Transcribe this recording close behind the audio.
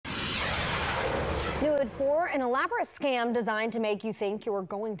New at 4, an elaborate scam designed to make you think you're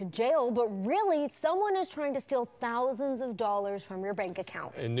going to jail, but really someone is trying to steal thousands of dollars from your bank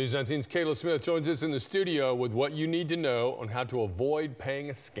account. And News 19's Kayla Smith joins us in the studio with what you need to know on how to avoid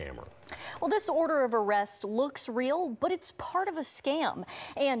paying a scammer. Well, this order of arrest looks real, but it's part of a scam,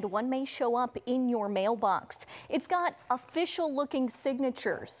 and one may show up in your mailbox. It's got official-looking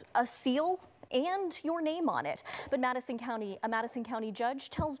signatures, a seal, and your name on it. But a Madison County judge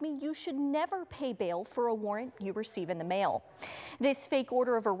tells me you should never pay bail for a warrant you receive in the mail. This fake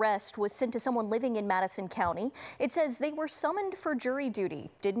order of arrest was sent to someone living in Madison County. It says they were summoned for jury duty,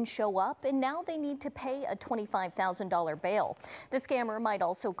 didn't show up, and now they need to pay a $25,000 bail. The scammer might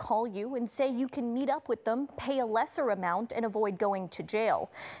also call you and say you can meet up with them, pay a lesser amount, and avoid going to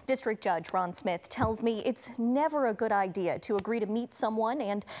jail. District Judge Ron Smith tells me it's never a good idea to agree to meet someone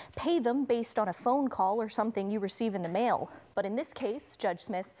and pay them based on a phone call or something you receive in the mail. But in this case, Judge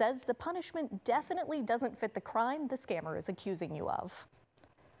Smith says the punishment definitely doesn't fit the crime the scammer is accusing you of.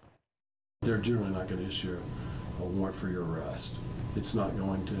 They're generally not going to issue a warrant for your arrest. It's not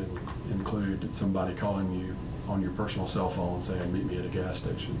going to include somebody calling you on your personal cell phone saying, meet me at a gas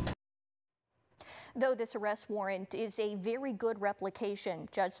station. Though this arrest warrant is a very good replication,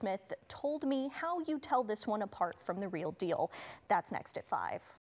 Judge Smith told me how you tell this one apart from the real deal. That's next at 5.